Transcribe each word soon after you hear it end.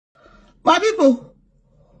My people,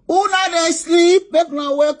 who now they sleep, make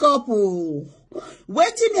now wake up. Oh.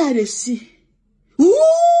 Waiting here they see. Ooh!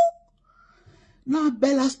 Now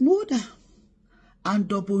Bella's mother and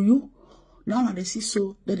W. Now they see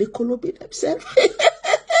so that they colobate themselves.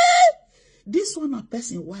 This one a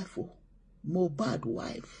person wife, oh. Mohbad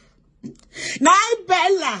wife. Now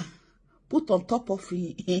Bella put on top of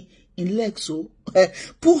in legs, so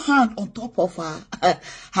put hand on top of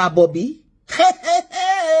her bobby.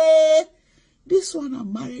 This one a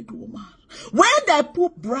married woman. When they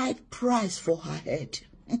put bride price for her head.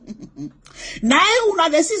 Now una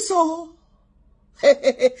they see so.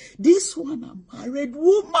 This one a married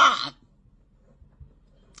woman.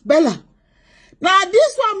 Bella. Now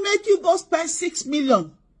this one make you go spend 6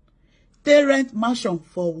 million. They rent mansion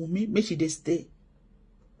for Wumi, make she they stay.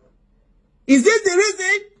 Is this the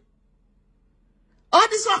reason? All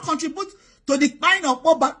this one contribute to the kind of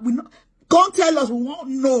Mohbad. We can't tell us, we won't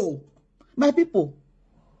know. My people,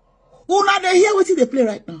 who now they hear what they play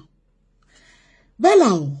right now?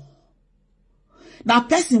 Bella, now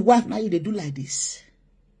person wife now you they do like this.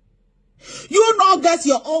 You not get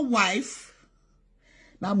your own wife.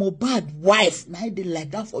 Now Mohbad wife now they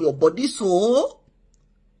like that for your body, so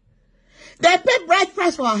they pay bright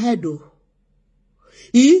price for her head though.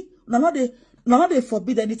 Now they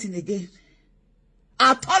forbid anything again.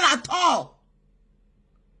 At all.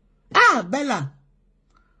 Ah, Bella.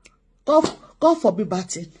 God forbid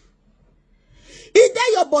batting. Is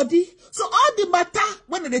that your body? So all the matter,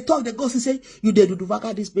 when they talk, they go and say, you did do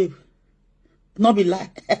vaca this babe. Not be lie.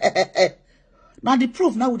 Now the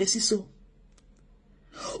proof, now they see so.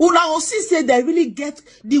 Una will see say they really get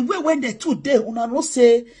the way when they two day, una will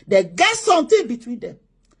say they get something between them.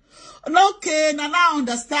 Okay, now I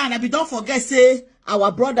understand. I be don't forget, say,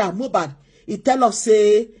 our brother Mohbad, he tell us,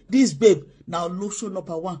 say, this babe, now lotion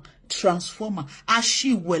number 1, transformer, as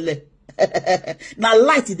she will. Now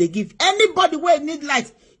light they give. Anybody where need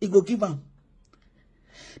light, he go give them.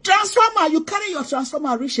 Transformer, you carry your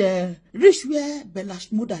transformer reach where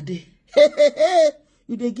Bella's mother dey.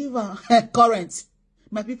 You they give her current.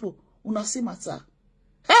 My people, una see matter.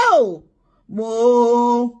 Hell,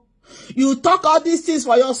 Mo. You talk all these things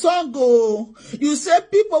for your song, go. You say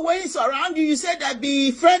people when it's around you, you say that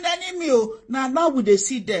be friend enemy. Now would they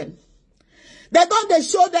see them? They don't they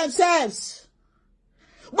show themselves.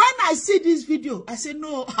 When I see this video, I say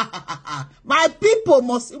no. My people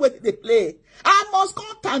must see what they play. I must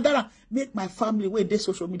contact them. Make my family when they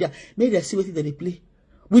social media. Make them see what they play.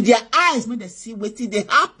 With their eyes, make them see what they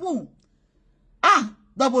happen.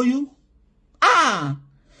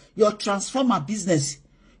 Your transformer business.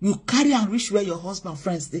 You carry and reach where your husband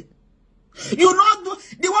friends dey. You not do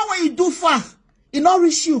the one where you do far, it not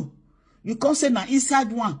reach you. You can't say now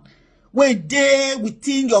inside one where they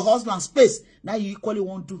within your husband's space. Now you equally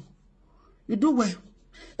won't do. You do well.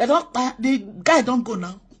 The guy don't go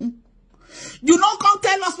now. You don't come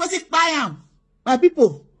tell us what it I am. My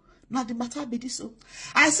people. Now the matter be this so.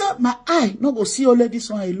 I said my eye not go see only this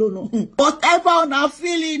one alone. No. Whatever now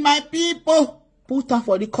feeling, my people. Put her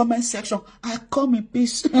for the comment section. I come in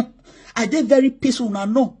peace. I did very peaceful now.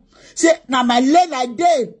 No. Say now my leg like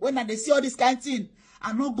day when I see all this kind of thing.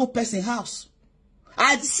 I not go person house.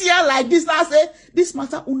 I see her like this. I say this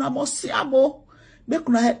matter una must see more. Make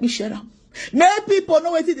una help me share them. Many people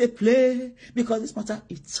know what they play because this matter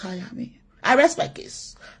it tire me. I rest my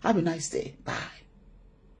case. Have a nice day. Bye.